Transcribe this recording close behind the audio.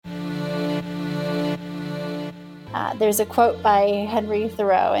There's a quote by Henry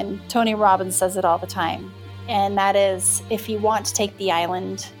Thoreau, and Tony Robbins says it all the time. And that is, if you want to take the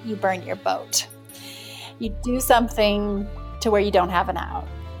island, you burn your boat. You do something to where you don't have an out.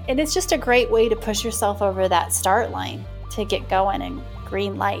 And it's just a great way to push yourself over that start line to get going and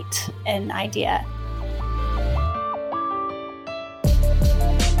green light an idea.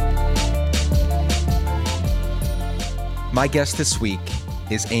 My guest this week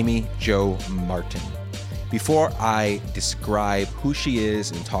is Amy Jo Martin. Before I describe who she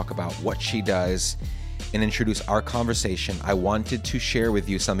is and talk about what she does and introduce our conversation, I wanted to share with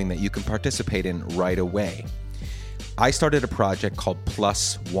you something that you can participate in right away. I started a project called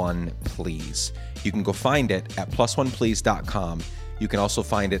Plus One Please. You can go find it at plusonePlease.com. You can also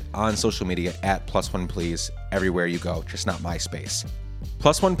find it on social media at Plus One Please everywhere you go, just not MySpace.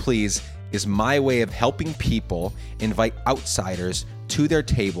 Plus One Please is my way of helping people invite outsiders to their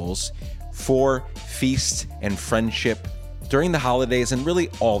tables for feast and friendship during the holidays, and really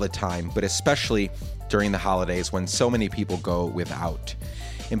all the time, but especially during the holidays when so many people go without.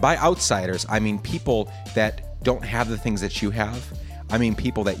 And by outsiders, I mean people that don't have the things that you have. I mean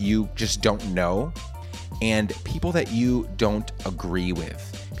people that you just don't know, and people that you don't agree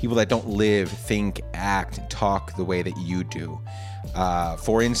with. People that don't live, think, act, and talk the way that you do.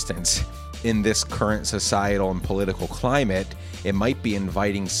 For instance, in this current societal and political climate, it might be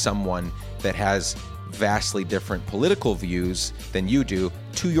inviting someone that has vastly different political views than you do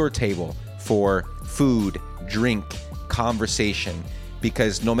to your table for food, drink, conversation,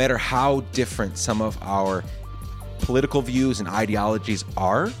 because no matter how different some of our political views and ideologies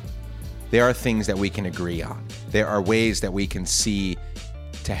are, there are things that we can agree on. There are ways that we can see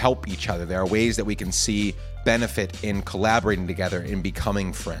to help each other. There are ways that we can see benefit in collaborating together and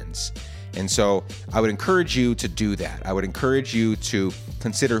becoming friends. And so I would encourage you to do that. I would encourage you to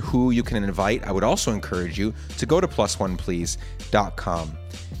consider who you can invite. I would also encourage you to go to plusonePlease.com.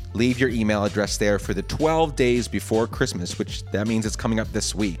 Leave your email address there for the 12 days before Christmas, which that means it's coming up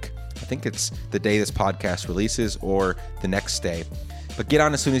this week. I think it's the day this podcast releases or the next day. But get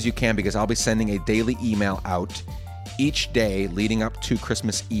on as soon as you can, because I'll be sending a daily email out each day leading up to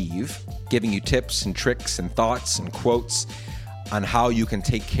Christmas Eve, giving you tips and tricks and thoughts and quotes on how you can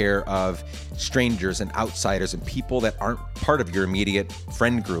take care of strangers and outsiders and people that aren't part of your immediate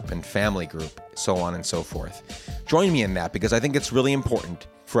friend group and family group, so on and so forth. Join me in that, because I think it's really important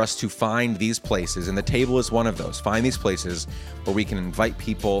for us to find these places, and the table is one of those. Find these places where we can invite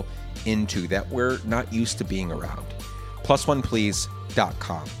people into that we're not used to being around.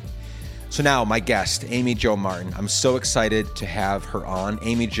 plusonePlease.com. So now my guest, Amy Jo Martin. I'm so excited to have her on.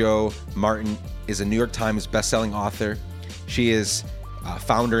 Amy Jo Martin is a New York Times bestselling author. She is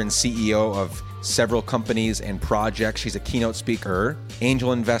founder and CEO of several companies and projects. She's a keynote speaker,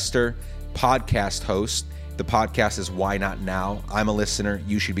 angel investor, podcast host. The podcast is Why Not Now? I'm a listener.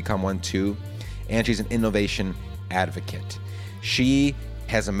 You should become one too. And she's an innovation advocate. She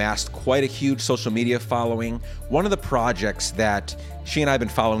has amassed quite a huge social media following. One of the projects that she and I have been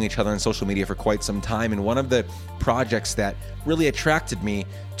following each other on social media for quite some time, and one of the projects that really attracted me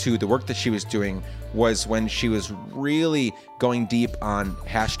to the work that she was doing was when she was really going deep on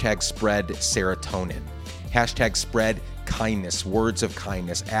hashtag spread serotonin, hashtag spread kindness, words of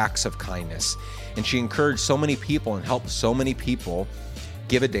kindness, acts of kindness. And she encouraged so many people and helped so many people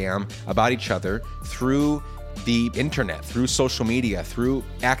give a damn about each other through the internet, through social media, through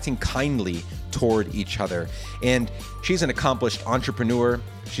acting kindly toward each other. And she's an accomplished entrepreneur.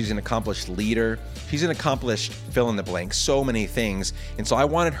 She's an accomplished leader. She's an accomplished fill in the blank, so many things. And so I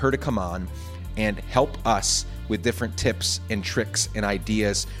wanted her to come on and help us with different tips and tricks and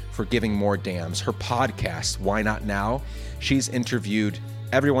ideas for giving more dams. Her podcast, Why Not Now? She's interviewed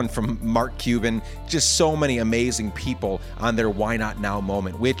everyone from Mark Cuban, just so many amazing people on their Why Not Now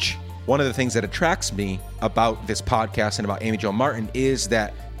moment, which one of the things that attracts me about this podcast and about Amy Jo Martin is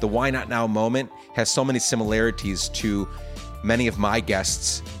that the Why Not Now moment has so many similarities to many of my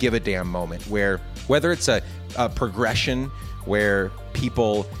guests' Give a Damn moment, where whether it's a progression where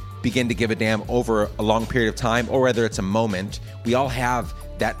people begin to give a damn over a long period of time, or whether it's a moment, we all have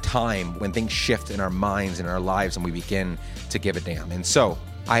that time when things shift in our minds and our lives and we begin to give a damn. And so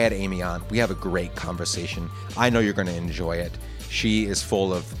I had Amy on. We have a great conversation. I know you're going to enjoy it. She is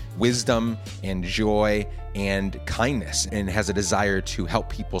full of wisdom and joy and kindness and has a desire to help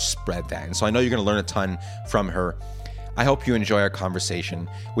people spread that. And so I know you're going to learn a ton from her. I hope you enjoy our conversation.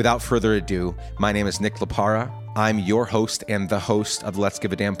 Without further ado, my name is Nick Lapara. I'm your host and the host of the Let's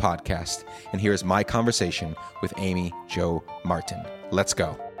Give a Damn podcast. And here is my conversation with Amy Jo Martin. Let's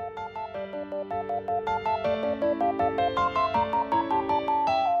go.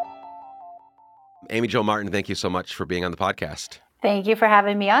 Amy Jo Martin, thank you so much for being on the podcast. Thank you for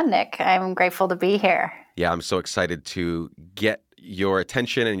having me on, Nick. I'm grateful to be here. Yeah, I'm so excited to get your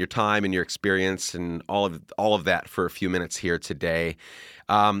attention and your time and your experience and all of that for a few minutes here today.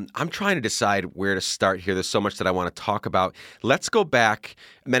 I'm trying to decide where to start here. There's so much that I want to talk about. Let's go back.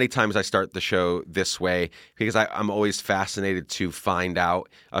 Many times I start the show this way because I'm always fascinated to find out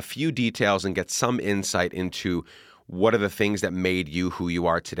a few details and get some insight into what are the things that made you who you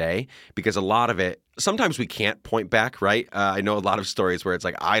are today? Because a lot of it, sometimes we can't point back, right? I know a lot of stories where it's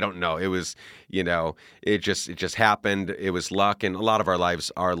like, I don't know. It was, it just happened. It was luck. And a lot of our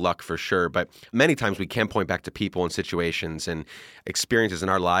lives are luck for sure. But many times we can point back to people and situations and experiences in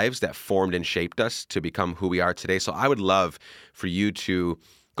our lives that formed and shaped us to become who we are today. So I would love for you to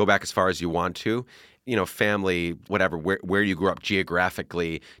go back as far as you want to. Family, whatever, where you grew up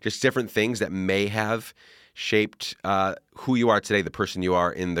geographically, just different things that may have shaped who you are today, the person you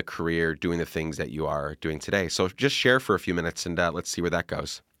are in the career, doing the things that you are doing today. So just share for a few minutes and let's see where that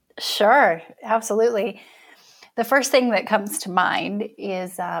goes. Sure, absolutely. The first thing that comes to mind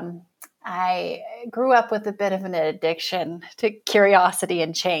is I grew up with a bit of an addiction to curiosity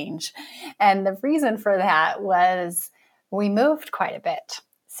and change. And the reason for that was we moved quite a bit.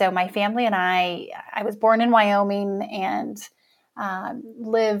 So my family and I was born in Wyoming and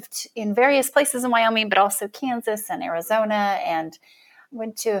lived in various places in Wyoming, but also Kansas and Arizona, and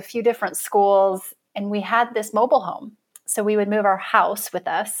went to a few different schools. And we had this mobile home. So we would move our house with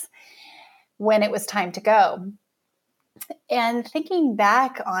us when it was time to go. And thinking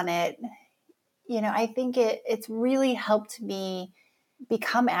back on it, I think it's really helped me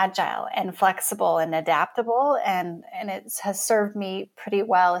become agile and flexible and adaptable. And it has served me pretty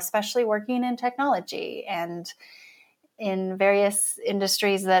well, especially working in technology and in various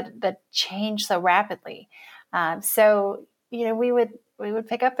industries that change so rapidly. We would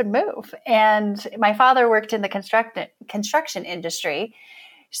pick up and move. And my father worked in the construction industry.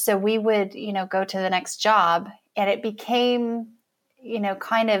 So we would, go to the next job, and it became,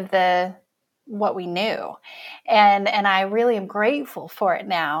 kind of what we knew. And I really am grateful for it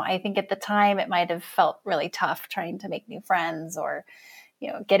now. I think at the time it might have felt really tough trying to make new friends or,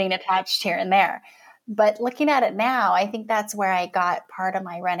 getting attached here and there. But looking at it now, I think that's where I got part of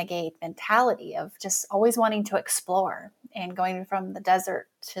my renegade mentality of just always wanting to explore and going from the desert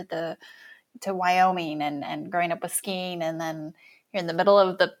to Wyoming and growing up with skiing, and then you're in the middle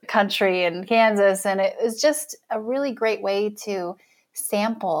of the country in Kansas. And it was just a really great way to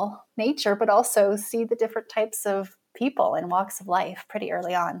sample nature, but also see the different types of people and walks of life pretty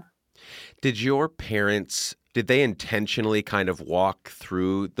early on. Did your parents, did they intentionally kind of walk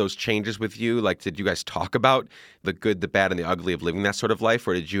through those changes with you? Like, did you guys talk about the good, the bad, and the ugly of living that sort of life?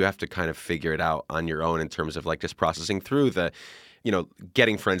 Or did you have to kind of figure it out on your own in terms of like just processing through the,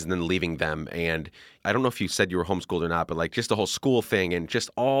 getting friends and then leaving them? And I don't know if you said you were homeschooled or not, but like just the whole school thing and just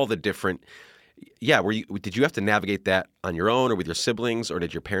all the different, did you have to navigate that on your own or with your siblings, or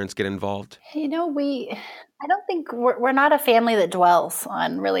did your parents get involved? I don't think we're not a family that dwells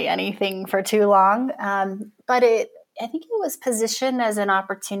on really anything for too long. But I think it was positioned as an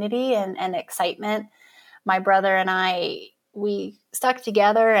opportunity and excitement. My brother and we stuck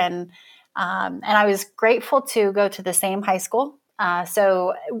together, and I was grateful to go to the same high school.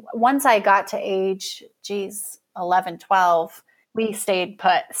 So once I got to age, 11, 12, we stayed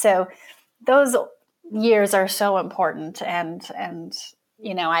put. So those years are so important. And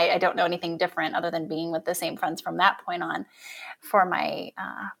I don't know anything different other than being with the same friends from that point on for my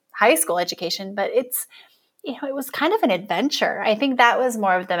high school education. But it was kind of an adventure. I think that was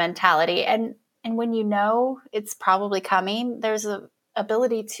more of the mentality. And when it's probably coming, there's an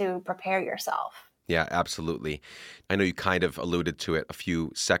ability to prepare yourself. Yeah, absolutely. I know you kind of alluded to it a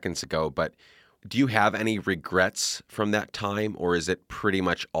few seconds ago, but do you have any regrets from that time, or is it pretty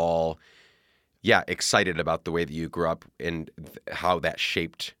much all excited about the way that you grew up and how that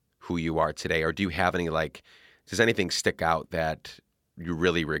shaped who you are today? Or do you have any, does anything stick out that you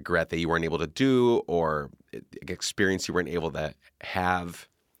really regret that you weren't able to do, or experience you weren't able to have?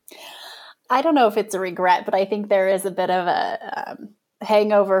 I don't know if it's a regret, but I think there is a bit of a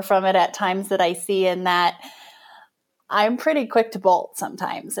hangover from it at times that I see, in that I'm pretty quick to bolt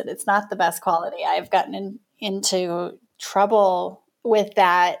sometimes, and it's not the best quality. I've gotten into trouble with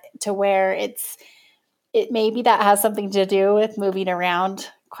that, to where it maybe that has something to do with moving around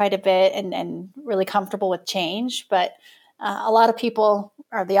quite a bit and really comfortable with change. But a lot of people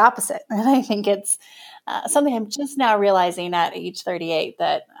are the opposite. And I think it's something I'm just now realizing at age 38,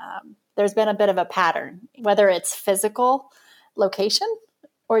 that there's been a bit of a pattern, whether it's physical location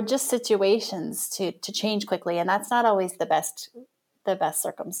or just situations to change quickly. And that's not always the best the best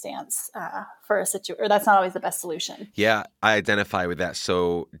circumstance for a situation, or that's not always the best solution. Yeah, I identify with that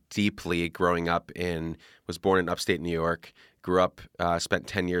so deeply. Was born in upstate New York, grew up, spent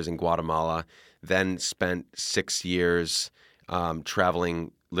 10 years in Guatemala, then spent 6 years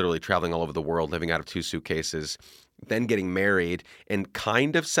literally traveling all over the world, living out of 2 suitcases, then getting married and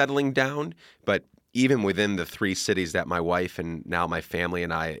kind of settling down. But even within the 3 cities that my wife and now my family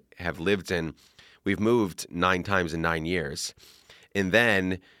and I have lived in, we've moved 9 times in 9 years. And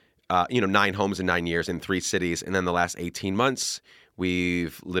then, 9 homes in 9 years in 3 cities. And then the last 18 months,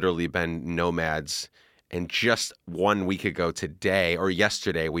 we've literally been nomads. And just 1 week ago today, or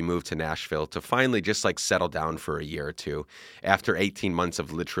yesterday, we moved to Nashville to finally just like settle down for a year or two after 18 months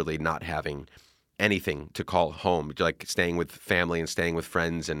of literally not having anything to call home, like staying with family and staying with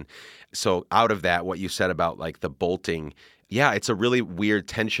friends. And so out of that, what you said about like the bolting, yeah, it's a really weird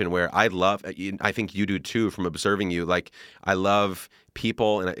tension where I think you do too, from observing you. Like, I love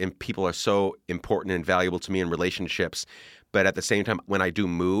people and people are so important and valuable to me in relationships. But at the same time, when I do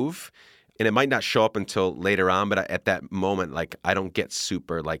move, and it might not show up until later on, but at that moment, like, I don't get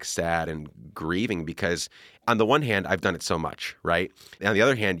super like sad and grieving because on the one hand, I've done it so much, right? And on the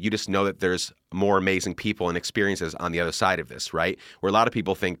other hand, you just know that there's more amazing people and experiences on the other side of this, right? Where a lot of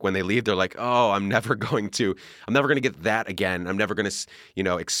people think when they leave, they're like, oh, I'm never going to get that again. I'm never going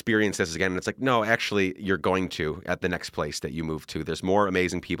to, experience this again. And it's like, no, actually, you're going to at the next place that you move to. There's more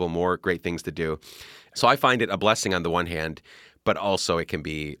amazing people, more great things to do. So I find it a blessing on the one hand, but also it can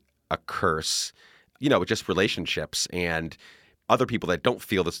be a curse, just relationships. And other people that don't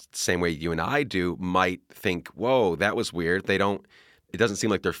feel the same way you and I do might think, whoa, that was weird. It doesn't seem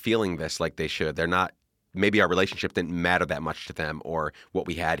like they're feeling this like they should. They're not, maybe our relationship didn't matter that much to them, or what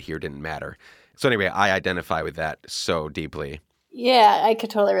we had here didn't matter. So anyway, I identify with that so deeply. Yeah, I could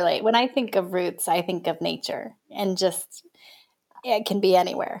totally relate. When I think of roots, I think of nature, and just, it can be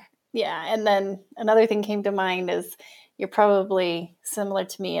anywhere. Yeah. And then another thing came to mind is you're probably similar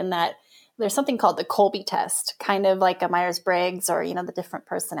to me in that there's something called the Kolbe test, kind of like a Myers-Briggs or, the different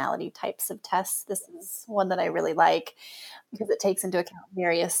personality types of tests. This is one that I really like because it takes into account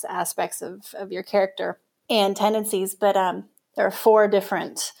various aspects of your character and tendencies. But there are 4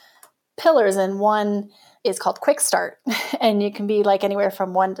 different pillars, and one is called Quick Start. And you can be like anywhere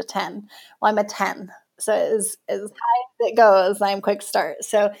from 1 to 10. Well, I'm a 10. So as high as it goes, I'm Quick Start.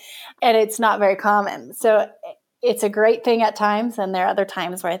 So, and it's not very common. So it's a great thing at times, and there are other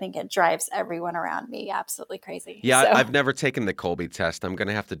times where I think it drives everyone around me absolutely crazy. Yeah, so. I've never taken the Kolbe test. I'm going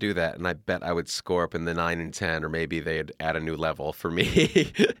to have to do that, and I bet I would score up in the 9 and 10, or maybe they'd add a new level for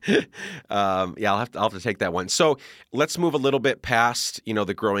me. I'll have to take that one. So let's move a little bit past,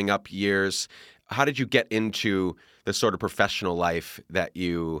 the growing up years. How did you get into the sort of professional life that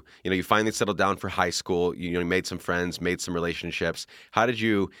you finally settled down for high school? You made some friends, made some relationships. How did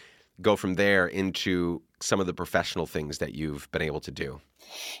you go from there into some of the professional things that you've been able to do?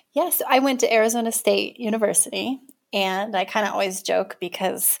 Yes, I went to Arizona State University, and I kind of always joke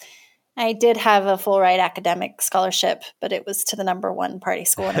because I did have a full ride academic scholarship, but it was to the number 1 party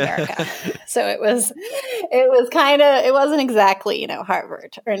school in America. So it wasn't exactly,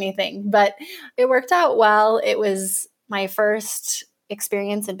 Harvard or anything, but it worked out well. It was my first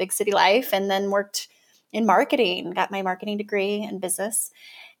experience in big city life, and then worked in marketing, got my marketing degree in business.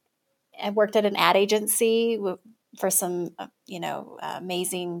 I worked at an ad agency for some,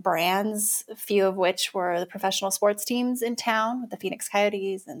 amazing brands, a few of which were the professional sports teams in town, with the Phoenix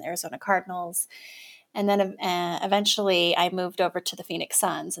Coyotes and the Arizona Cardinals. And then eventually I moved over to the Phoenix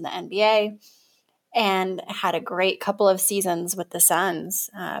Suns in the NBA, and had a great couple of seasons with the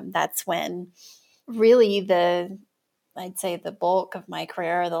Suns. That's when really I'd say the bulk of my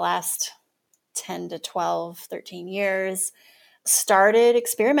career, the last 10 to 12, 13 years, started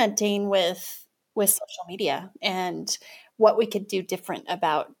experimenting with social media and what we could do different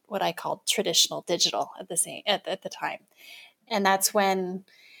about what I called traditional digital at the time. And that's when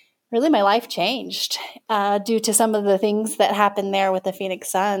really my life changed due to some of the things that happened there with the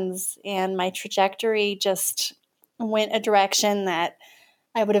Phoenix Suns. And my trajectory just went a direction that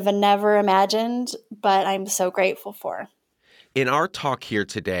I would have never imagined, but I'm so grateful for. In our talk here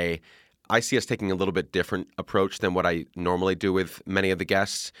today, I see us taking a little bit different approach than what I normally do with many of the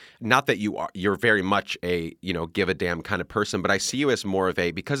guests. Not that you're very much a, give a damn kind of person, but I see you as more of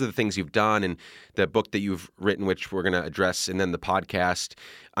a, because of the things you've done and the book that you've written, which we're going to address, and then the podcast,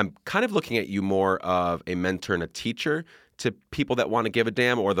 I'm kind of looking at you more of a mentor and a teacher to people that want to give a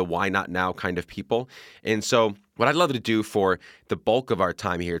damn, or the why not now kind of people. And so what I'd love to do for the bulk of our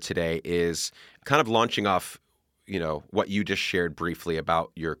time here today is kind of launching off what you just shared briefly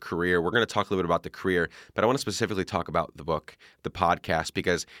about your career. We're going to talk a little bit about the career, but I want to specifically talk about the book, the podcast,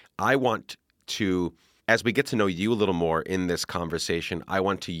 because I want to, as we get to know you a little more in this conversation, I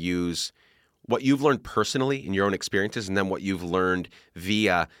want to use what you've learned personally in your own experiences and then what you've learned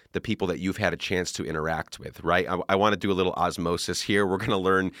via the people that you've had a chance to interact with, right? I want to do a little osmosis here. We're going to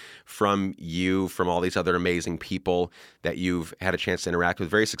learn from you, from all these other amazing people that you've had a chance to interact with,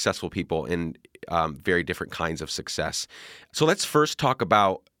 very successful people in very different kinds of success. So let's first talk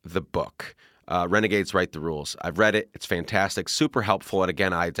about the book. Renegades Write the Rules. I've read it. It's fantastic, super helpful. And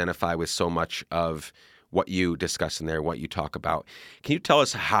again, I identify with so much of what you discuss in there, what you talk about. Can you tell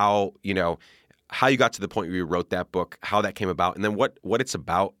us how you got to the point where you wrote that book, how that came about, and then what it's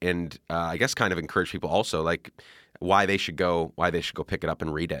about, and I guess kind of encourage people also, like why they should go pick it up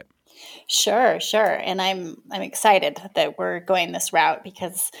and read it. Sure. And I'm excited that we're going this route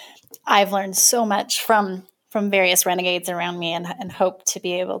because I've learned so much from various renegades around me and hope to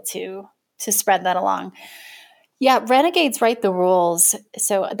be able to spread that along. Yeah, Renegades Write the Rules.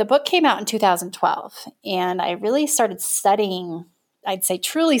 So the book came out in 2012, and I really started studying, I'd say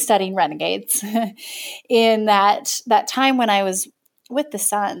truly studying renegades in that time when I was with the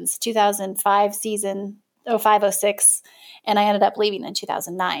Suns, 2005 season, 05-06, and I ended up leaving in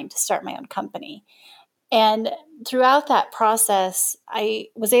 2009 to start my own company. And throughout that process, I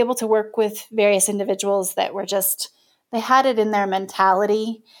was able to work with various individuals that were they had it in their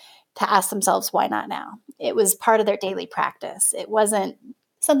mentality to ask themselves, why not now? It was part of their daily practice. It wasn't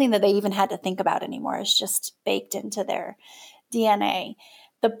something that they even had to think about anymore. It's just baked into their DNA.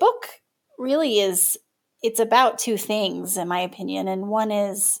 The book really it's about two things, in my opinion. And one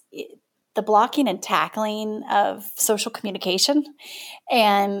is the blocking and tackling of social communication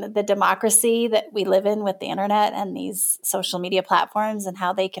and the democracy that we live in with the internet and these social media platforms, and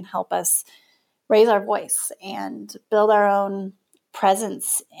how they can help us raise our voice and build our own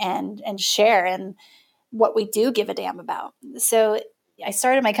presence and share in what we do give a damn about. So I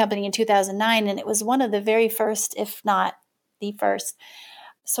started my company in 2009, and it was one of the very first, if not the first,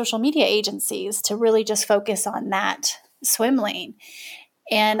 social media agencies to really just focus on that swim lane.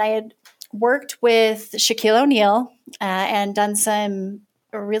 And I had worked with Shaquille O'Neal and done some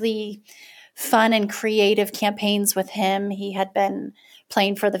really fun and creative campaigns with him. He had been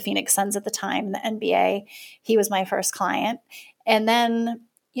playing for the Phoenix Suns at the time in the NBA. He was my first client. And then,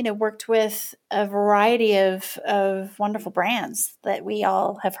 worked with a variety of wonderful brands that we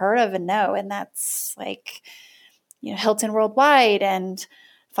all have heard of and know. And that's like, Hilton Worldwide and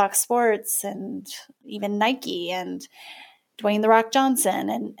Fox Sports and even Nike and Dwayne "The Rock"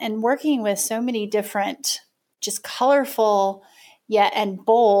 Johnson, and working with so many different, just colorful yet and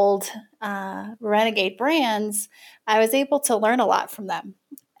bold renegade brands. I was able to learn a lot from them.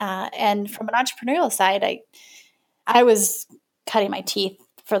 And from an entrepreneurial side, I was cutting my teeth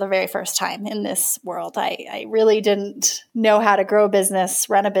for the very first time in this world. I really didn't know how to grow a business,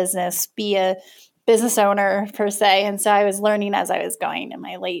 run a business, be a business owner per se. And so I was learning as I was going in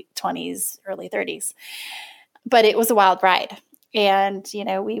my late 20s, early 30s. But it was a wild ride. And,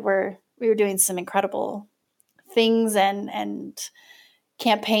 we were doing some incredible things, and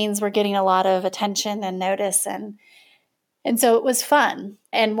campaigns were getting a lot of attention and notice. And so it was fun.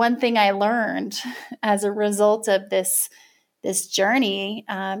 And one thing I learned as a result of this journey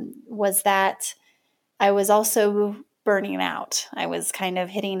was that I was also burning out. I was kind of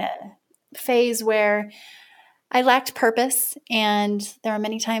hitting a phase where I lacked purpose. And there were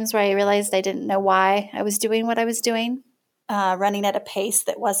many times where I realized I didn't know why I was doing what I was doing, running at a pace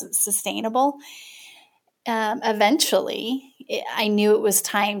that wasn't sustainable. Eventually, I knew it was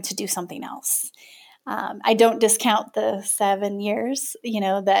time to do something else. I don't discount the 7 years,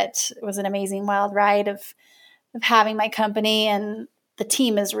 that was an amazing wild ride of having my company, and the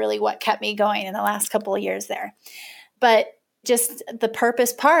team is really what kept me going in the last couple of years there. But just the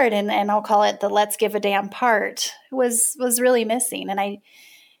purpose part, and I'll call it the let's give a damn part, was really missing. And I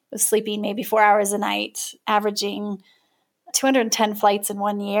was sleeping maybe 4 hours a night, averaging 210 flights in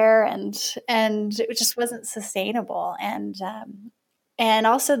 1 year, and it just wasn't sustainable. And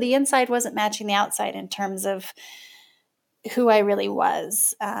also the inside wasn't matching the outside in terms of who I really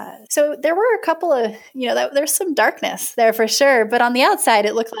was. So there were a couple of, there's some darkness there for sure, but on the outside,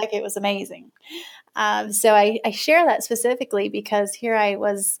 it looked like it was amazing. So I share that specifically because here I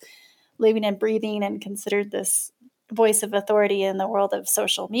was living and breathing and considered this voice of authority in the world of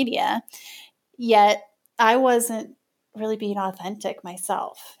social media, yet I wasn't really being authentic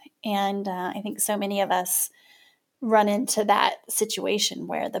myself. And I think so many of us run into that situation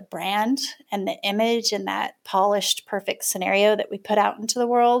where the brand and the image and that polished, perfect scenario that we put out into the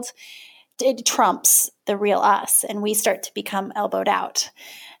world it trumps the real us, and we start to become elbowed out,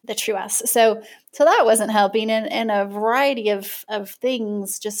 the true us. So that wasn't helping, and a variety of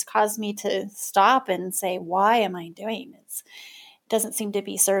things just caused me to stop and say, why am I doing this? It doesn't seem to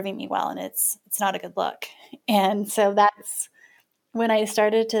be serving me well, and it's not a good look. And so that's when I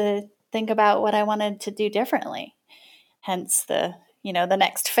started to think about what I wanted to do differently, hence the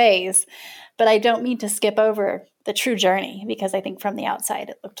next phase. But I don't mean to skip over the true journey, because I think from the outside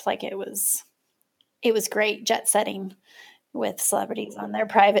it looked like it was great jet setting with celebrities on their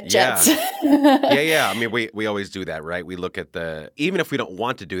private jets. Yeah. I mean, we always do that, right? We look at even if we don't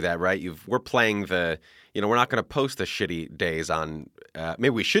want to do that, right? We're playing we're not going to post the shitty days on, maybe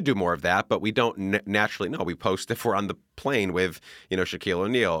we should do more of that, but we don't naturally know. We post if we're on the plane with, Shaquille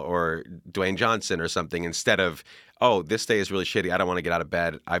O'Neal or Dwayne Johnson or something, instead of, oh, this day is really shitty. I don't want to get out of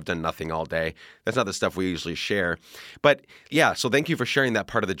bed. I've done nothing all day. That's not the stuff we usually share. But yeah, so thank you for sharing that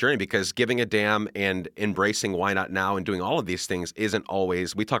part of the journey, because giving a damn and embracing why not now and doing all of these things isn't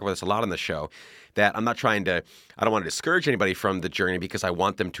always, we talk about this a lot on the show, that I don't want to discourage anybody from the journey, because I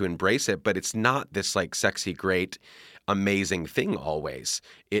want them to embrace it, but it's not this like sexy, great, amazing thing always.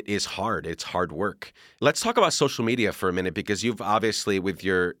 It is hard. It's hard work. Let's talk about social media for a minute, because you've obviously, with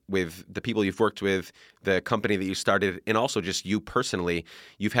the people you've worked with, the company that you started, and also just you personally,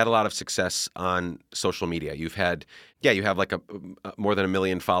 you've had a lot of success on social media. You have like more than 1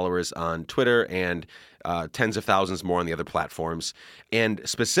 million followers on Twitter, and tens of thousands more on the other platforms. And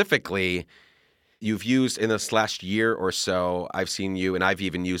specifically, you've used in this last year or so, I've seen you, and I've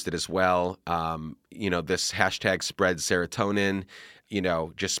even used it as well, this hashtag spread serotonin,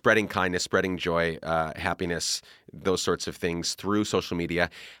 just spreading kindness, spreading joy, happiness, those sorts of things through social media.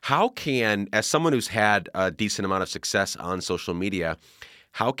 How can, as someone who's had a decent amount of success on social media,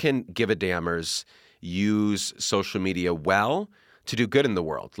 how can Give a Dammers use social media well to do good in the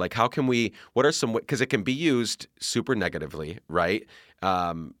world? Like, how can what are some, because it can be used super negatively, right?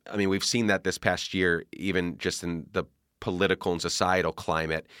 I mean, we've seen that this past year, even just in the political and societal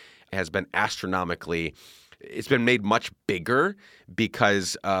climate, has been astronomically, it's been made much bigger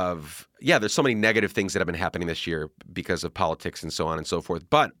because of, there's so many negative things that have been happening this year because of politics and so on and so forth.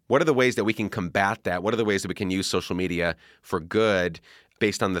 But what are the ways that we can combat that? What are the ways that we can use social media for good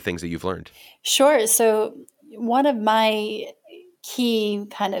based on the things that you've learned? Sure. So one of my key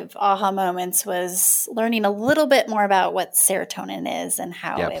kind of aha moments was learning a little bit more about what serotonin is and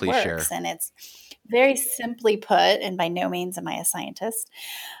how it works. Share. And it's very simply put, and by no means am I a scientist,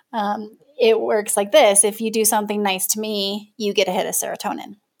 it works like this. If you do something nice to me, you get a hit of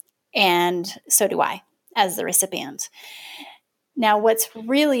serotonin. And so do I, as the recipient. Now, what's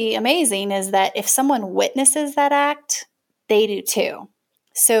really amazing is that if someone witnesses that act, they do too.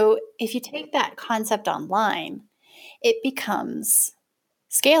 So if you take that concept online, it becomes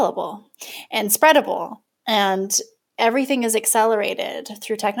scalable and spreadable, and everything is accelerated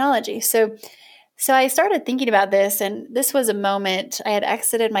through technology. So I started thinking about this, and this was a moment I had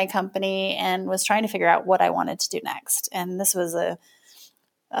exited my company and was trying to figure out what I wanted to do next. And this was a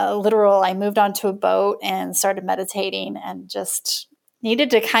literal, I moved onto a boat and started meditating and just needed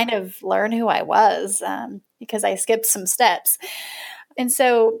to kind of learn who I was, because I skipped some steps. And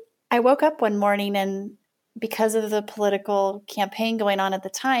so I woke up one morning, and because of the political campaign going on at the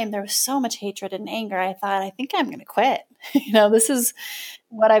time, there was so much hatred and anger. I thought, I think I'm going to quit. This is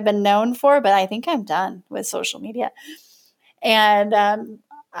what I've been known for, but I think I'm done with social media. And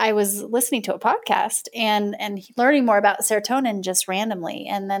I was listening to a podcast and learning more about serotonin just randomly,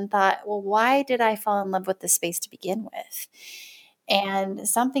 and then thought, well, why did I fall in love with this space to begin with? And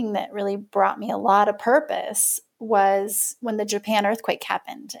something that really brought me a lot of purpose was when the Japan earthquake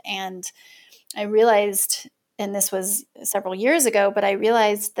happened. And I realized, and this was several years ago, but I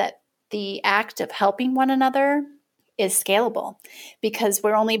realized that the act of helping one another is scalable, because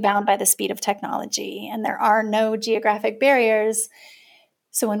we're only bound by the speed of technology and there are no geographic barriers.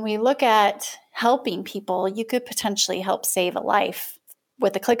 So when we look at helping people, you could potentially help save a life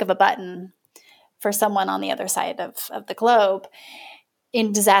with a click of a button for someone on the other side of the globe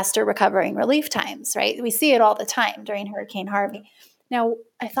in disaster recovery and relief times, right? We see it all the time during Hurricane Harvey. Now,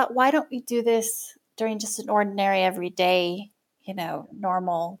 I thought, why don't we do this during just an ordinary, everyday,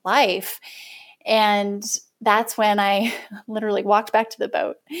 normal life? And that's when I literally walked back to the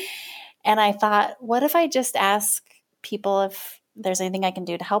boat. And I thought, what if I just ask people if there's anything I can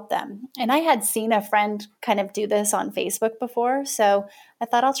do to help them? And I had seen a friend kind of do this on Facebook before. So I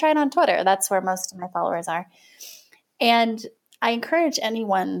thought, I'll try it on Twitter. That's where most of my followers are. And I encourage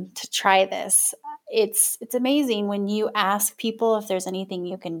anyone to try this. It's amazing when you ask people if there's anything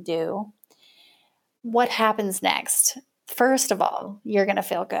you can do. What happens next? First of all, you're going to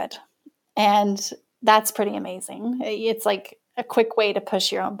feel good. And that's pretty amazing. It's like a quick way to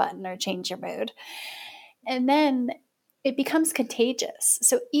push your own button or change your mood. And then it becomes contagious.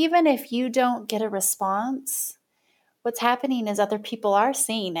 So even if you don't get a response, what's happening is other people are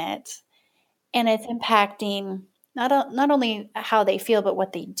seeing it, and it's impacting not only how they feel, but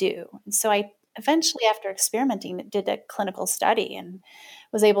what they do. And so I eventually, after experimenting, did a clinical study and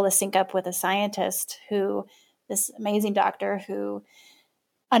was able to sync up with a scientist this amazing doctor who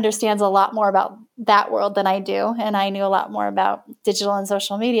understands a lot more about that world than I do. And I knew a lot more about digital and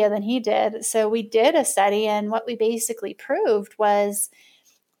social media than he did. So we did a study, and what we basically proved was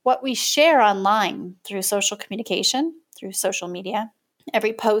what we share online through social communication, through social media,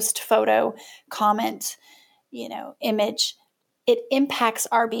 every post, photo, comment, image, it impacts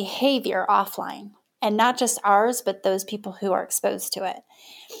our behavior offline, and not just ours, but those people who are exposed to it.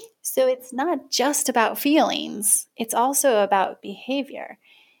 So it's not just about feelings, it's also about behavior.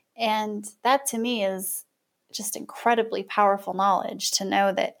 And that to me is just incredibly powerful knowledge, to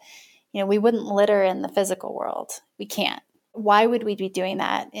know that, we wouldn't litter in the physical world. We can't. Why would we be doing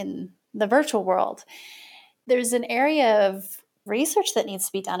that in the virtual world? There's an area of research that needs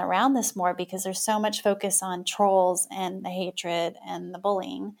to be done around this more, because there's so much focus on trolls and the hatred and the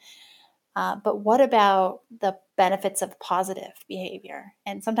bullying. But what about the benefits of positive behavior?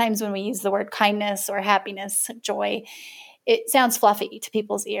 And sometimes when we use the word kindness or happiness, joy, it sounds fluffy to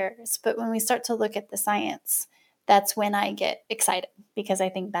people's ears. But when we start to look at the science, that's when I get excited, because I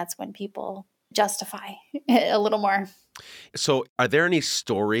think that's when people justify it a little more. So are there any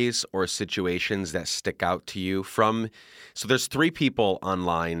stories or situations that stick out to you so there's 3 people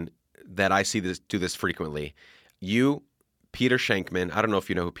online that I see do this frequently. You, Peter Shankman. I don't know if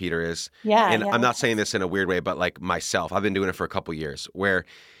you know who Peter is. Yeah. And yeah. I'm not saying this in a weird way, but like myself, I've been doing it for a couple years, where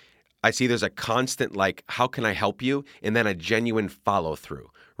I see there's a constant, like, how can I help you? And then a genuine follow through,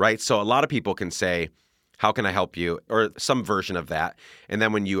 right? So a lot of people can say, how can I help you? Or some version of that. And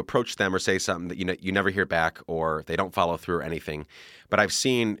then when you approach them or say something that you never hear back, or they don't follow through or anything. But I've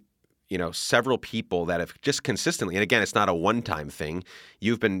seen, several people that have just consistently, and again, it's not a one-time thing.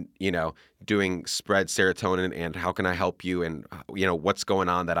 You've been, doing spread serotonin and how can I help you, and, what's going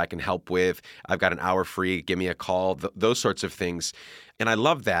on that I can help with. I've got an hour free. Give me a call. Those sorts of things. And I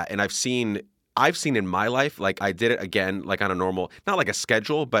love that. And I've seen in my life, like I did it again, like on a normal, not like a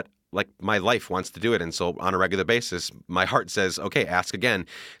schedule, but like my life wants to do it. And so on a regular basis, my heart says, okay, ask again.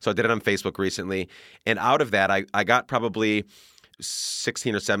 So I did it on Facebook recently. And out of that, I got probably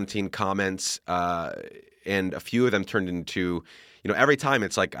 16 or 17 comments, and a few of them turned into, every time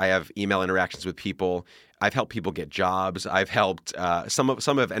it's like I have email interactions with people. I've helped people get jobs. I've helped some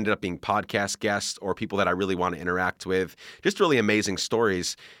have ended up being podcast guests or people that I really want to interact with. Just really amazing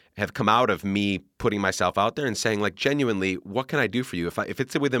stories have come out of me putting myself out there and saying, like, genuinely, what can I do for you? If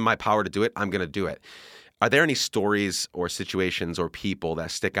it's within my power to do it, I'm going to do it. Are there any stories or situations or people that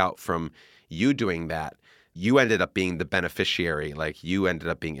stick out from you doing that? You ended up being the beneficiary, like you ended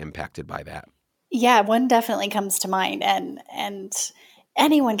up being impacted by that. Yeah, one definitely comes to mind, and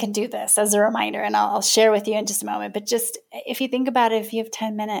anyone can do this as a reminder, and I'll share with you in just a moment. But just if you think about it, if you have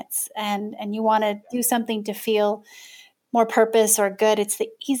 10 minutes and you want to do something to feel more purpose or good, it's the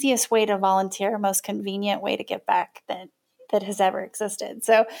easiest way to volunteer, most convenient way to give back that has ever existed.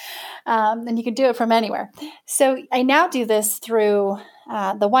 So, and you can do it from anywhere. So I now do this through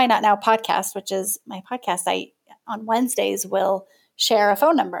the Why Not Now podcast, which is my podcast. I, on Wednesdays, will share a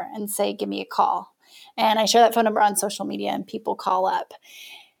phone number and say, give me a call. And I share that phone number on social media, and people call up.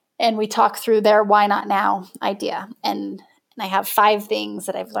 And we talk through their why not now idea. And I have 5 things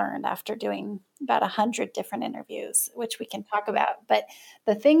that I've learned after doing about 100 different interviews, which we can talk about. But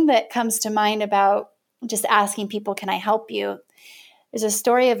the thing that comes to mind about just asking people, can I help you, is a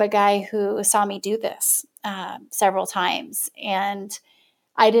story of a guy who saw me do this several times. And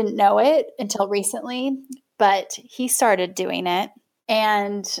I didn't know it until recently, but he started doing it.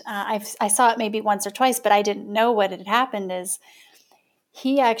 And I saw it maybe once or twice, but I didn't know what had happened. Is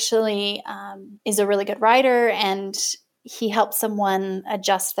he actually is a really good writer, and he helped someone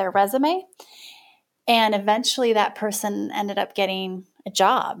adjust their resume. And eventually that person ended up getting a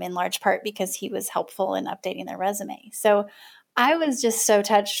job, in large part because he was helpful in updating their resume. So I was just so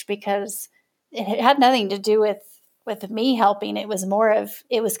touched, because it had nothing to do with me helping. It was more of,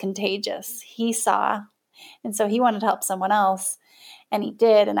 it was contagious. He saw, and so he wanted to help someone else, and he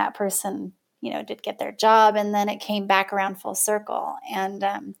did. And that person, did get their job, and then it came back around full circle. And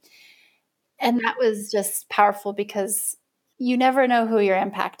that was just powerful, because you never know who you're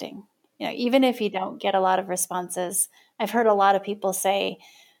impacting. Even if you don't get a lot of responses, I've heard a lot of people say,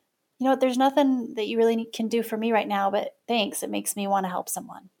 there's nothing that you really can do for me right now, but thanks. It makes me want to help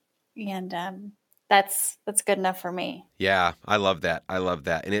someone. And that's good enough for me. Yeah, I love that. I love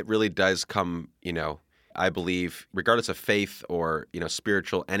that. And it really does come, I believe, regardless of faith or,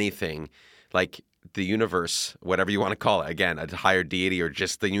 spiritual anything, like the universe, whatever you want to call it, again, a higher deity or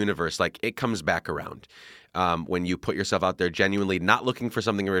just the universe, like it comes back around. When you put yourself out there genuinely, not looking for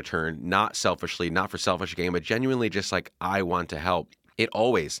something in return, not selfishly, not for selfish gain, but genuinely just like, I want to help. It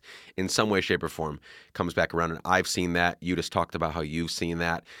always, in some way, shape, or form, comes back around. And I've seen that. You just talked about how you've seen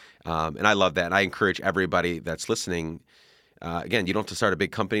that. And I love that. And I encourage everybody that's listening, again, you don't have to start a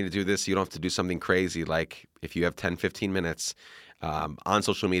big company to do this. You don't have to do something crazy. Like if you have 10, 15 minutes on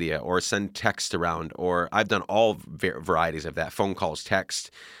social media or send text around, or I've done all varieties of that, phone calls,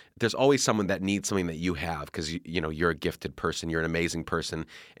 text. There's always someone that needs something that you have because you're a gifted person, you're an amazing person,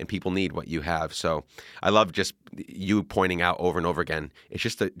 and people need what you have. So I love just you pointing out over and over again. It's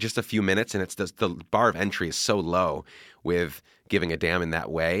just a few minutes, and it's the bar of entry is so low with giving a damn in that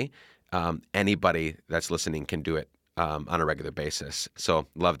way. Anybody that's listening can do it on a regular basis. So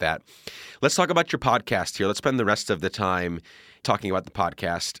love that. Let's talk about your podcast here. Let's spend the rest of the time talking about the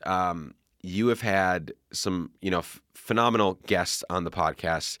podcast. You have had some, phenomenal guests on the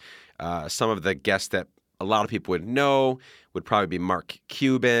podcast. Some of the guests that a lot of people would know would probably be Mark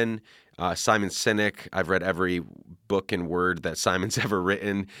Cuban, Simon Sinek. I've read every book and word that Simon's ever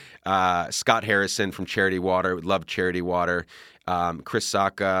written. Scott Harrison from Charity Water. Love Charity Water. Chris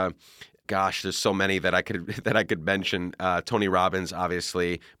Sacca. Gosh, there's so many that I could mention. Tony Robbins,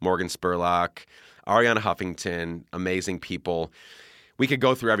 obviously. Morgan Spurlock. Ariana Huffington. Amazing people. We could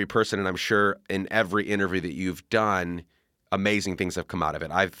go through every person, and I'm sure in every interview that you've done, amazing things have come out of it.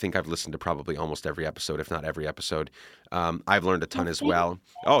 I think I've listened to probably almost every episode, if not every episode. I've learned a ton as well.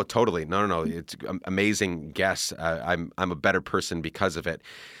 Oh, totally. No. It's amazing guests. I'm a better person because of it.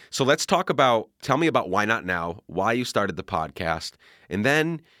 So let's tell me about Why Not Now, why you started the podcast, and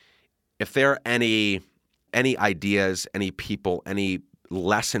then if there are any ideas, any people, any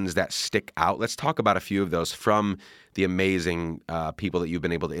lessons that stick out, let's talk about a few of those from the amazing people that you've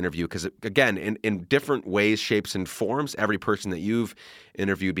been able to interview. Because again, in different ways, shapes, and forms, every person that you've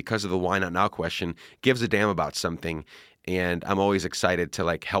interviewed, because of the Why Not Now question, gives a damn about something. And I'm always excited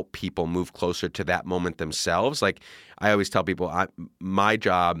to help people move closer to that moment themselves. Like I always tell people, my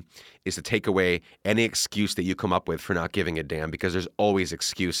job is to take away any excuse that you come up with for not giving a damn, because there's always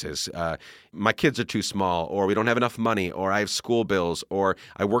excuses. My kids are too small, or we don't have enough money, or I have school bills, or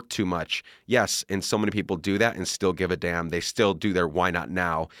I work too much. Yes, and so many people do that and still give a damn. They still do their Why Not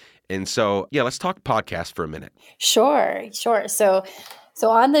Now. And so, yeah, let's talk podcast for a minute. Sure. So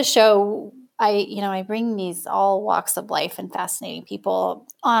on the show, I bring these all walks of life and fascinating people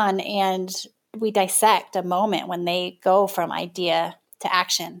on, and we dissect a moment when they go from idea to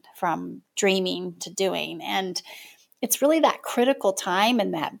action, from dreaming to doing. And it's really that critical time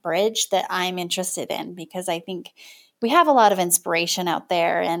and that bridge that I'm interested in, because I think we have a lot of inspiration out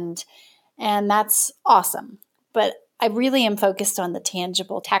there, and that's awesome. But I really am focused on the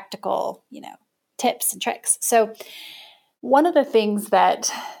tangible, tactical, tips and tricks. So one of the things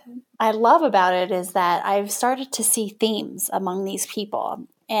that I love about it is that I've started to see themes among these people,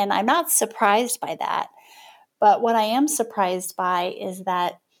 and I'm not surprised by that. But what I am surprised by is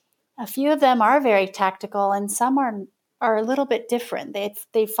that a few of them are very tactical, and some are a little bit different.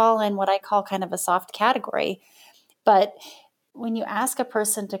 They fall in what I call kind of a soft category. But when you ask a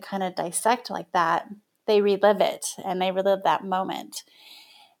person to kind of dissect like that, they relive it, and they relive that moment.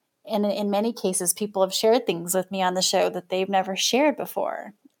 And in many cases, people have shared things with me on the show that they've never shared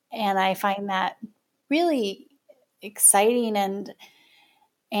before. And I find that really exciting and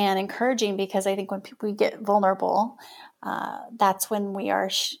encouraging, because I think when we get vulnerable, that's when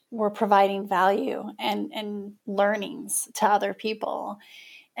we're providing value and learnings to other people.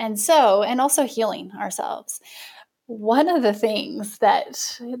 And also healing ourselves. One of the things that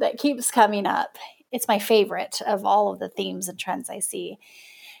keeps coming up, it's my favorite of all of the themes and trends I see.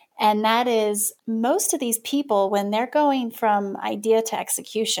 And that is, most of these people, when they're going from idea to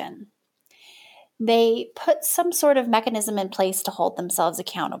execution, they put some sort of mechanism in place to hold themselves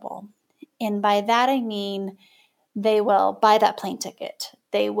accountable. And by that, I mean, they will buy that plane ticket.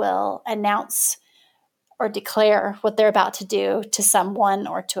 They will announce or declare what they're about to do to someone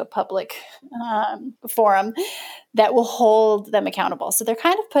or to a public forum that will hold them accountable. So they're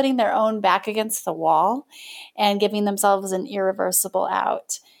kind of putting their own back against the wall and giving themselves an irreversible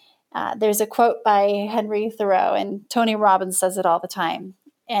out. There's a quote by Henry Thoreau, and Tony Robbins says it all the time.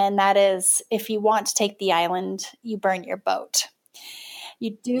 And that is, if you want to take the island, you burn your boat.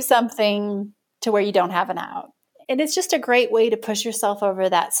 You do something to where you don't have an out. And it's just a great way to push yourself over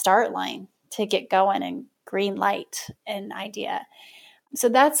that start line to get going and green light an idea. So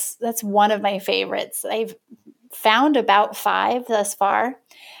that's one of my favorites. I've found about 5 thus far,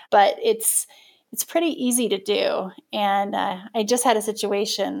 but it's pretty easy to do. And I just had a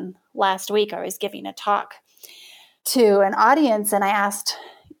situation last week. I was giving a talk to an audience, and I asked,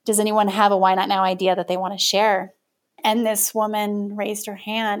 does anyone have a why not now idea that they want to share? And this woman raised her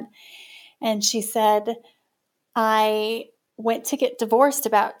hand, and she said, I went to get divorced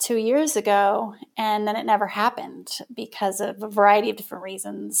about 2 years ago, and then it never happened because of a variety of different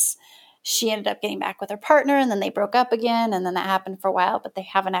reasons. She ended up getting back with her partner, and then they broke up again, and then that happened for a while, but they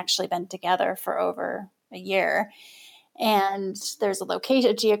haven't actually been together for over a year. And there's a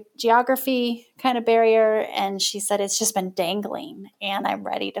location, geography kind of barrier, and she said, it's just been dangling, and I'm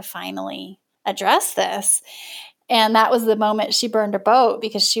ready to finally address this. And that was the moment she burned her boat,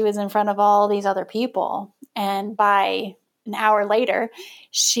 because she was in front of all these other people. And by an hour later,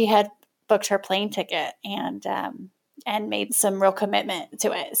 she had booked her plane ticket and made some real commitment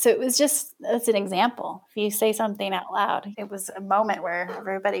to it. So it was that's an example. If you say something out loud, it was a moment where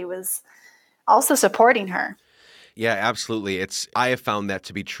everybody was also supporting her. Yeah, absolutely. I have found that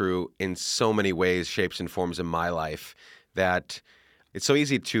to be true in so many ways, shapes, and forms in my life, that it's so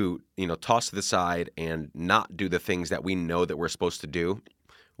easy to, toss to the side and not do the things that we know that we're supposed to do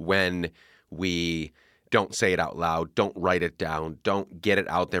when we don't say it out loud, don't write it down, don't get it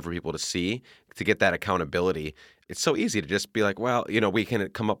out there for people to see, to get that accountability. It's so easy to just be like, well, we can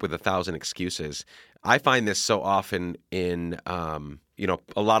come up with 1,000 excuses. I find this so often in,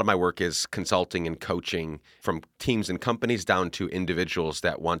 a lot of my work is consulting and coaching, from teams and companies down to individuals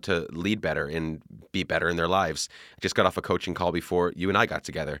that want to lead better and be better in their lives. I just got off a coaching call before you and I got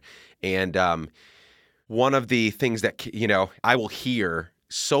together. And one of the things that, I will hear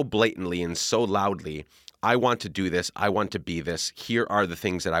so blatantly and so loudly, I want to do this, I want to be this, here are the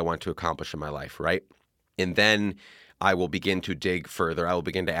things that I want to accomplish in my life, right? And then I will begin to dig further. I will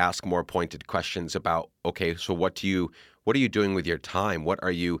begin to ask more pointed questions about, okay, so what are you doing with your time? What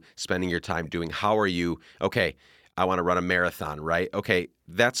are you spending your time doing? How are you, okay, I want to run a marathon, right? Okay,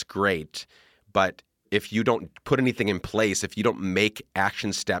 that's great. But if you don't put anything in place, if you don't make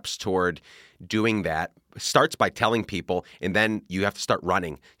action steps toward doing that, starts by telling people, and then you have to start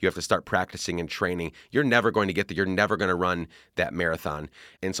running. You have to start practicing and training. You're never going to get there. You're never going to run that marathon.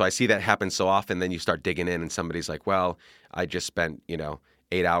 And so I see that happen so often. Then you start digging in, and somebody's like, well, I just spent,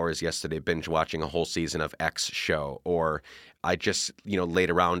 8 hours yesterday binge watching a whole season of X show, or I just, laid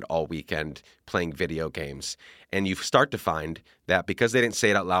around all weekend playing video games. And you start to find that because they didn't say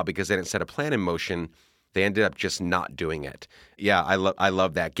it out loud, because they didn't set a plan in motion, they ended up just not doing it. Yeah, I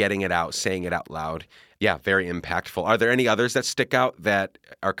love that. Getting it out, saying it out loud. Yeah, very impactful. Are there any others that stick out that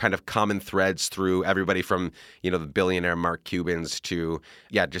are kind of common threads through everybody from, the billionaire Mark Cubans to,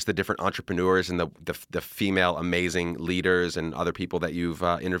 just the different entrepreneurs and the female amazing leaders and other people that you've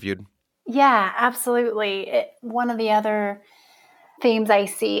interviewed? Yeah, absolutely. One of the other themes I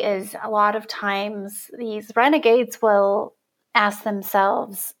see is a lot of times these renegades will ask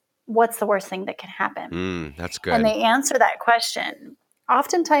themselves, what's the worst thing that can happen? That's good. And they answer that question.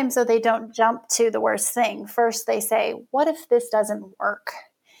 Oftentimes, though, they don't jump to the worst thing. First, they say, what if this doesn't work?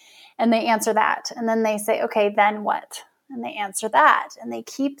 And they answer that. And then they say, okay, then what? And they answer that. And they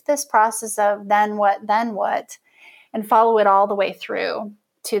keep this process of then what, and follow it all the way through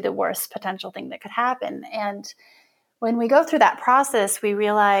to the worst potential thing that could happen. And when we go through that process, we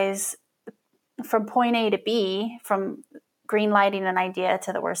realize from point A to B, from green lighting an idea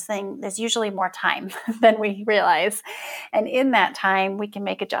to the worst thing, there's usually more time than we realize. And in that time, we can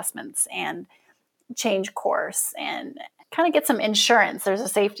make adjustments and change course and kind of get some insurance. There's a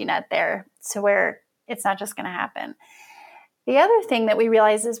safety net there to where it's not just going to happen. The other thing that we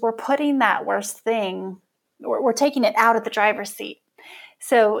realize is we're putting that worst thing, we're taking it out of the driver's seat.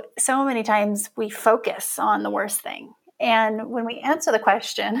 So many times we focus on the worst thing. And when we answer the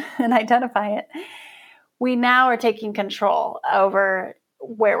question and identify it, we now are taking control over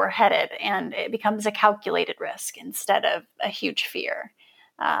where we're headed, and it becomes a calculated risk instead of a huge fear.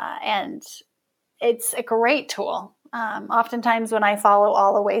 And it's a great tool. Oftentimes when I follow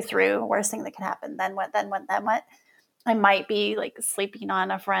all the way through, worst thing that can happen, then what, I might be like sleeping on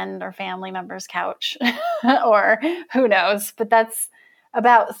a friend or family member's couch or who knows, but that's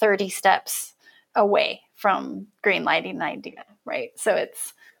about 30 steps away from green lighting an idea, right? So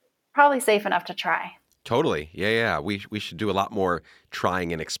it's probably safe enough to try. Totally. Yeah. We should do a lot more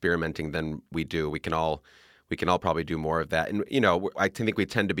trying and experimenting than we do. We can all probably do more of that. And, I think we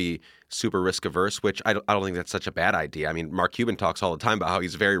tend to be super risk averse, which I don't think that's such a bad idea. I mean, Mark Cuban talks all the time about how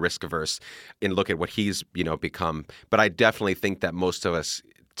he's very risk averse and look at what he's, become. But I definitely think that most of us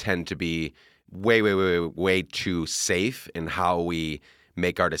tend to be way too safe in how we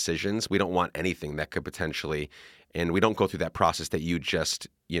make our decisions. We don't want anything that could potentially, and we don't go through that process that you just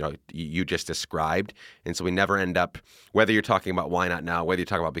described. And so we never end up, whether you're talking about Why Not Now, whether you're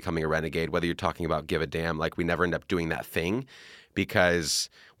talking about becoming a renegade, whether you're talking about Give a Damn, like we never end up doing that thing because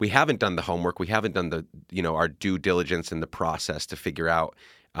we haven't done the homework. We haven't done the, our due diligence in the process to figure out,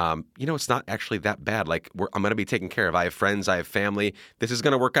 it's not actually that bad. Like I'm going to be taken care of. I have friends. I have family. This is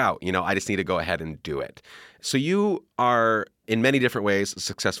going to work out. I just need to go ahead and do it. So you are, in many different ways, a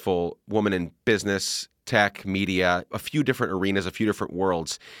successful woman in business, tech, media, a few different arenas, a few different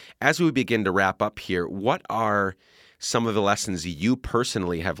worlds. As we begin to wrap up here, what are some of the lessons you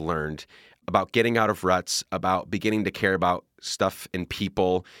personally have learned about getting out of ruts, about beginning to care about stuff and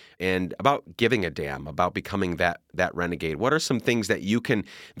people, and about giving a damn, about becoming that renegade? What are some things that you can,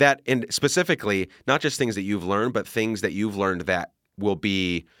 and specifically, not just things that you've learned, but things that you've learned that will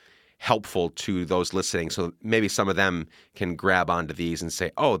be helpful to those listening, so maybe some of them can grab onto these and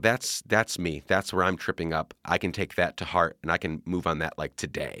say, oh, that's me. That's where I'm tripping up. I can take that to heart and I can move on that like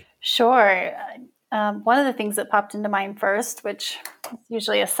today. Sure. One of the things that popped into mind first, which is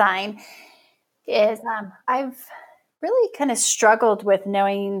usually a sign, is I've really kind of struggled with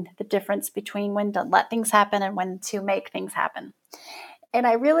knowing the difference between when to let things happen and when to make things happen. And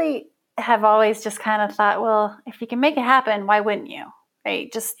I really have always just kind of thought, well, if you can make it happen, why wouldn't you?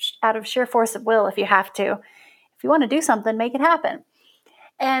 Right? Just out of sheer force of will, if you have to. If you want to do something, make it happen.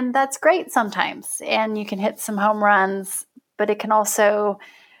 And that's great sometimes. And you can hit some home runs, but it can also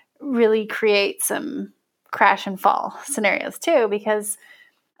really create some crash and fall scenarios too, because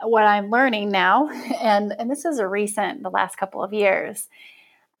what I'm learning now, and this is the last couple of years,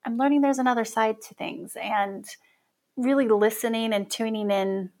 I'm learning there's another side to things and really listening and tuning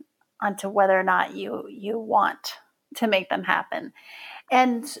in onto whether or not you want to make them happen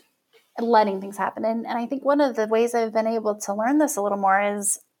and letting things happen. And I think one of the ways I've been able to learn this a little more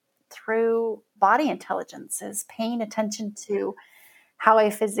is through body intelligence, is paying attention to how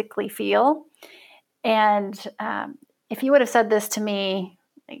I physically feel. And if you would have said this to me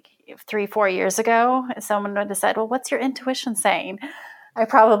like 3-4 years ago, someone would have said, well, what's your intuition saying? I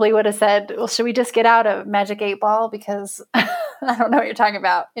probably would have said, well, should we just get out a magic 8 ball? Because I don't know what you're talking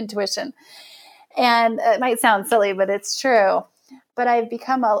about, intuition. And it might sound silly, but it's true. But I've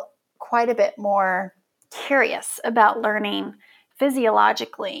become quite a bit more curious about learning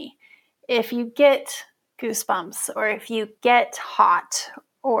physiologically. If you get goosebumps, or if you get hot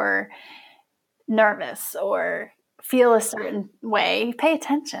or nervous or feel a certain way, pay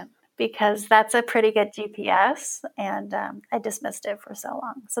attention, because that's a pretty good GPS. And I dismissed it for so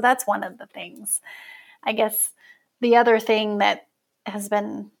long. So that's one of the things. I guess the other thing that has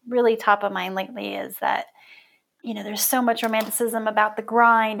been really top of mind lately is that, there's so much romanticism about the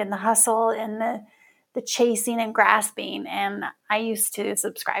grind and the hustle and the chasing and grasping. And I used to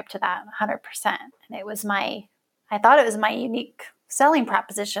subscribe to that 100%. And I thought it was my unique selling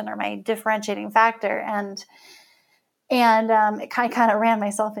proposition or my differentiating factor. And it kind of ran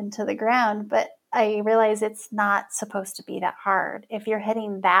myself into the ground. But I realize it's not supposed to be that hard. If you're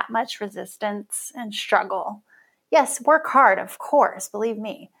hitting that much resistance and struggle, yes, work hard, of course, believe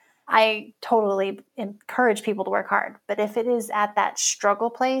me. I totally encourage people to work hard. But if it is at that struggle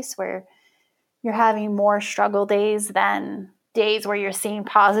place where you're having more struggle days than days where you're seeing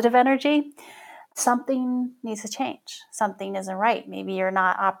positive energy, something needs to change. Something isn't right. Maybe you're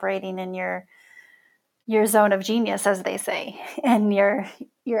not operating in your zone of genius, as they say, and you're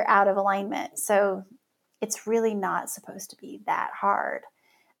out of alignment. So it's really not supposed to be that hard.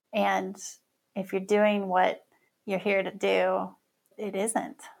 And if you're doing what you're here to do, it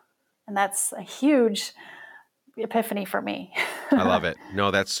isn't. And that's a huge epiphany for me. I love it. No,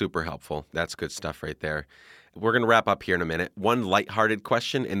 that's super helpful. That's good stuff right there. We're going to wrap up here in a minute. One lighthearted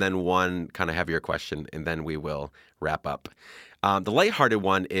question and then one kind of heavier question, and then we will wrap up. The lighthearted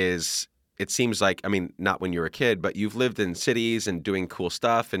one is, it seems like, not when you were a kid, but you've lived in cities and doing cool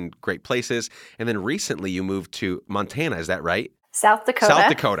stuff and great places. And then recently you moved to Montana. Is that right? South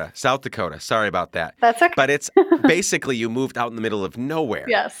Dakota. South Dakota. Sorry about that. That's okay. But it's basically you moved out in the middle of nowhere.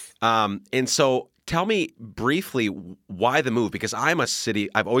 Yes. And so tell me briefly why the move, because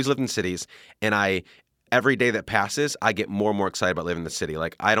I've always lived in cities, and every day that passes, I get more and more excited about living in the city.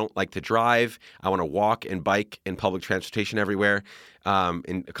 Like, I don't like to drive. I want to walk and bike and public transportation everywhere.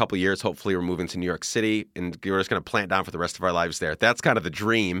 In a couple of years, hopefully we're moving to New York City, and we're just going to plant down for the rest of our lives there. That's kind of the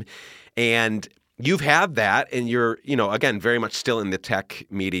dream. And you've had that, and you're, again, very much still in the tech,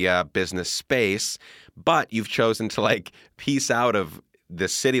 media, business space, but you've chosen to piece out of the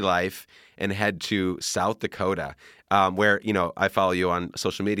city life and head to South Dakota. where, I follow you on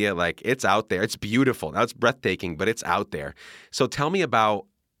social media. Like, it's out there. It's beautiful. Now, it's breathtaking, but it's out there. So tell me about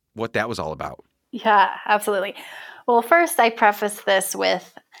what that was all about. Yeah, absolutely. Well, first, I preface this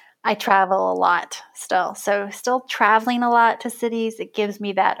with I travel a lot still. So still traveling a lot to cities, it gives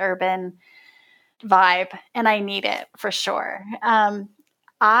me that urban vibe, and I need it for sure.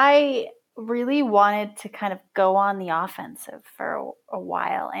 I really wanted to kind of go on the offensive for a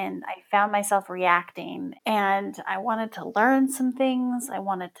while, and I found myself reacting, and I wanted to learn some things. I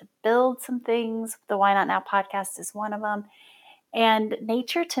wanted to build some things. The Why Not Now podcast is one of them. And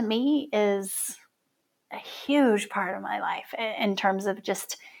nature to me is a huge part of my life in terms of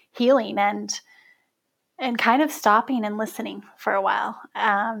just healing and kind of stopping and listening for a while.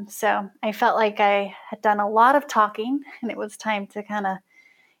 So I felt like I had done a lot of talking, and it was time to kind of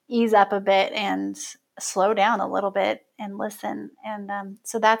ease up a bit and slow down a little bit and listen. And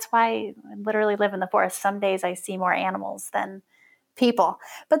so that's why I literally live in the forest. Some days I see more animals than people.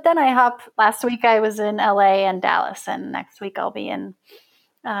 But then last week I was in LA and Dallas, and next week I'll be in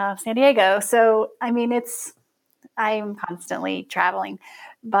San Diego. So, I mean, I'm constantly traveling,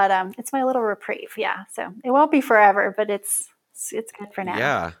 but it's my little reprieve. Yeah. So it won't be forever, but it's good for now.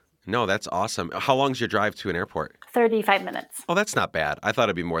 Yeah. No, that's awesome. How long's your drive to an airport? 35 minutes. Oh, that's not bad. I thought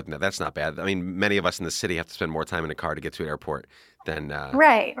it'd be more than that. That's not bad. I mean, many of us in the city have to spend more time in a car to get to an airport than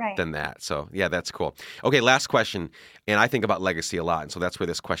than that. So yeah, that's cool. Okay, last question. And I think about legacy a lot. And so that's where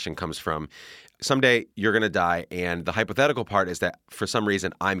this question comes from. Someday you're going to die. And the hypothetical part is that for some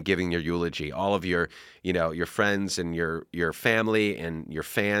reason, I'm giving your eulogy. All of your friends and your family and your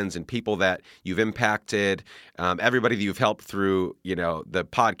fans and people that you've impacted, everybody that you've helped through, the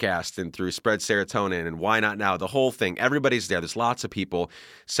podcast and through Spread Serotonin and Why Not Now, the whole thing. Everybody's there. There's lots of people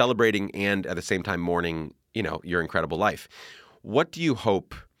celebrating and at the same time mourning, your incredible life. What do you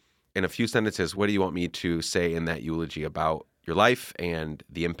hope, in a few sentences, what do you want me to say in that eulogy about your life and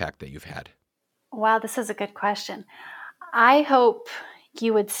the impact that you've had? Wow, this is a good question. I hope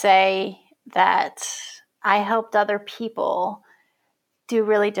you would say that I helped other people do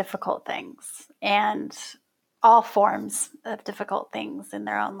really difficult things and all forms of difficult things in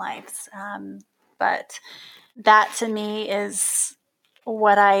their own lives. But that to me is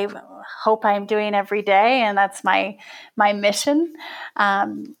what I hope I'm doing every day. And that's my mission.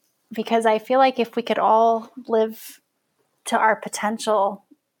 Because I feel like if we could all live to our potential,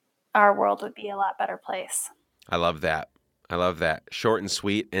 our world would be a lot better place. I love that. Short and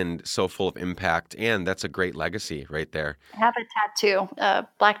sweet and so full of impact. And that's a great legacy right there. I have a tattoo, a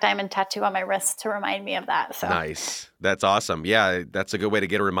black diamond tattoo on my wrist to remind me of that. So. Nice. That's awesome. Yeah, that's a good way to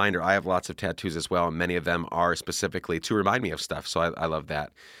get a reminder. I have lots of tattoos as well, and many of them are specifically to remind me of stuff. So I love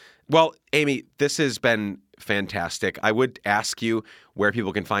that. Well, Amy, this has been fantastic. I would ask you where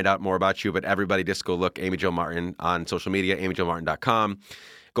people can find out more about you, but everybody just go look Amy Jo Martin on social media, amyjomartin.com.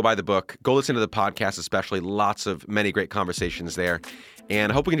 Go buy the book. Go listen to the podcast, especially. Many great conversations there.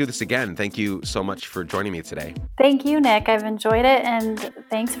 And I hope we can do this again. Thank you so much for joining me today. Thank you, Nick. I've enjoyed it. And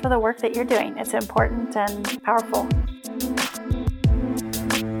thanks for the work that you're doing. It's important and powerful.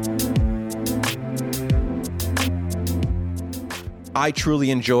 I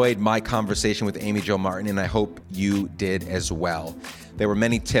truly enjoyed my conversation with Amy Jo Martin, and I hope you did as well. There were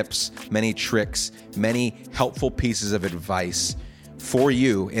many tips, many tricks, many helpful pieces of advice for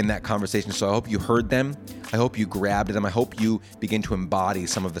you in that conversation. So I hope you heard them. I hope you grabbed them. I hope you begin to embody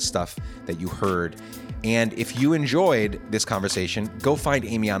some of the stuff that you heard. And if you enjoyed this conversation, go find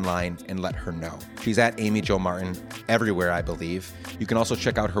Amy online and let her know. She's at Amy Jo Martin everywhere, I believe. You can also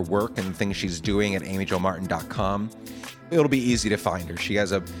check out her work and the things she's doing at amyjomartin.com. It'll be easy to find her. She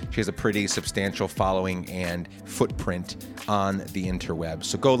has a pretty substantial following and footprint on the interweb.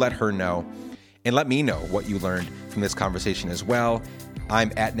 So go let her know. And let me know what you learned from this conversation as well.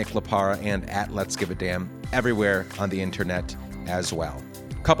 I'm at Nick Lapara and at Let's Give a Damn everywhere on the internet as well.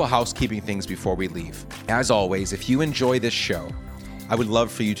 Couple housekeeping things before we leave. As always, if you enjoy this show, I would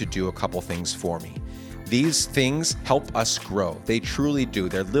love for you to do a couple things for me. These things help us grow. They truly do.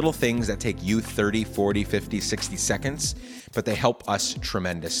 They're little things that take you 30, 40, 50, 60 seconds, but they help us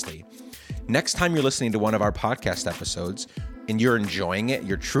tremendously. Next time you're listening to one of our podcast episodes and you're enjoying it,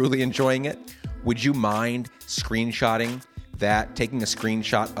 you're truly enjoying it, would you mind screenshotting that, taking a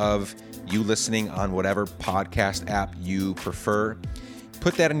screenshot of you listening on whatever podcast app you prefer?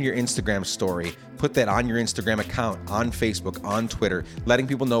 Put that in your Instagram story. Put that on your Instagram account, on Facebook, on Twitter, letting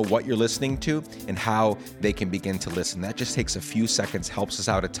people know what you're listening to and how they can begin to listen. That just takes a few seconds, helps us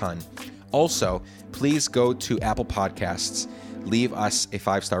out a ton. Also, please go to Apple Podcasts, leave us a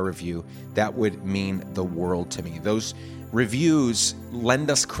 5-star review. That would mean the world to me. Those Reviews lend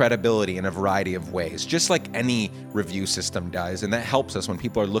us credibility in a variety of ways, just like any review system does. And that helps us when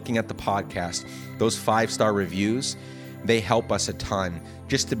people are looking at the podcast. Those 5-star reviews, they help us a ton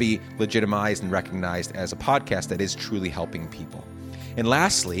just to be legitimized and recognized as a podcast that is truly helping people. And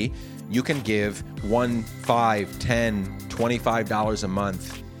lastly, you can give $1, $5, $10, $25 a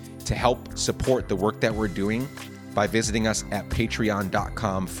month to help support the work that we're doing by visiting us at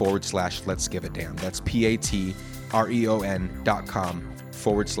patreon.com/Let's Give a Damn. That's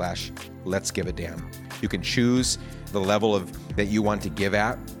patreon.com/Let's Give a Damn. You can choose the level that you want to give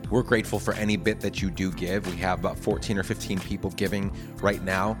at. We're grateful for any bit that you do give. We have about 14 or 15 people giving right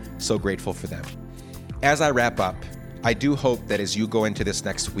now. So grateful for them. As I wrap up, I do hope that as you go into this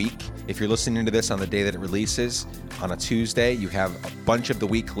next week, if you're listening to this on the day that it releases, on a Tuesday, you have a bunch of the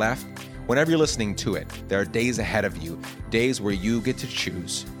week left. Whenever you're listening to it, there are days ahead of you, days where you get to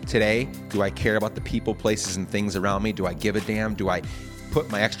choose. Today, do I care about the people, places, and things around me? Do I give a damn? Do I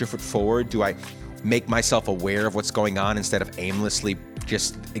put my extra foot forward? Do I make myself aware of what's going on instead of aimlessly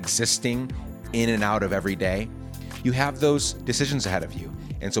just existing in and out of every day? You have those decisions ahead of you.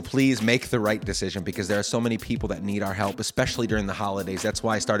 And so please make the right decision, because there are so many people that need our help, especially during the holidays. That's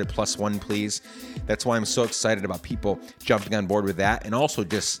why I started Plus One Please. That's why I'm so excited about people jumping on board with that, and also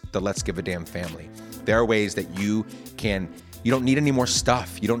just the Let's Give a Damn family. There are ways that you don't need any more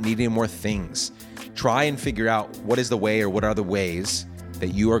stuff. You don't need any more things. Try and figure out what is the way, or what are the ways that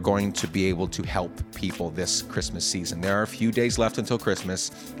you are going to be able to help people this Christmas season. There are a few days left until Christmas.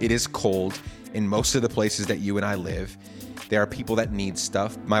 It is cold in most of the places that you and I live. There are people that need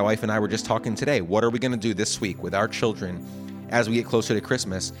stuff. My wife and I were just talking today. What are we going to do this week with our children as we get closer to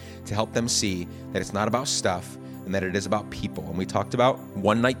Christmas to help them see that it's not about stuff and that it is about people? And we talked about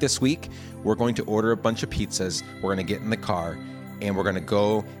one night this week, we're going to order a bunch of pizzas. We're going to get in the car and we're going to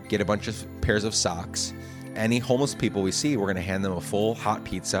go get a bunch of pairs of socks. Any homeless people we see, we're going to hand them a full hot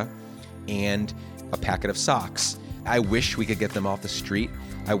pizza and a packet of socks. I wish we could get them off the street.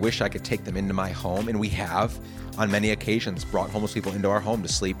 I wish I could take them into my home, and we have, on many occasions, brought homeless people into our home to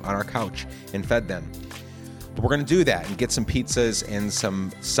sleep on our couch and fed them. But we're going to do that and get some pizzas and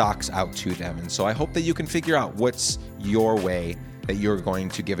some socks out to them. And so I hope that you can figure out what's your way that you're going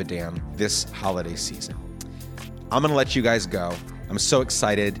to give a damn this holiday season. I'm going to let you guys go. I'm so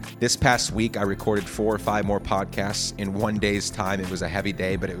excited. This past week, I recorded 4 or 5 more podcasts in one day's time. It was a heavy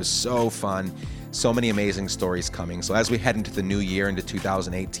day, but it was so fun. So many amazing stories coming. So as we head into the new year, into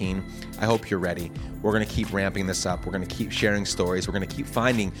 2018, I hope you're ready. We're going to keep ramping this up. We're going to keep sharing stories. We're going to keep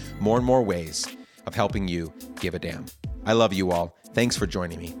finding more and more ways of helping you give a damn. I love you all. Thanks for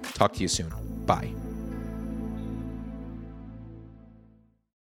joining me. Talk to you soon. Bye.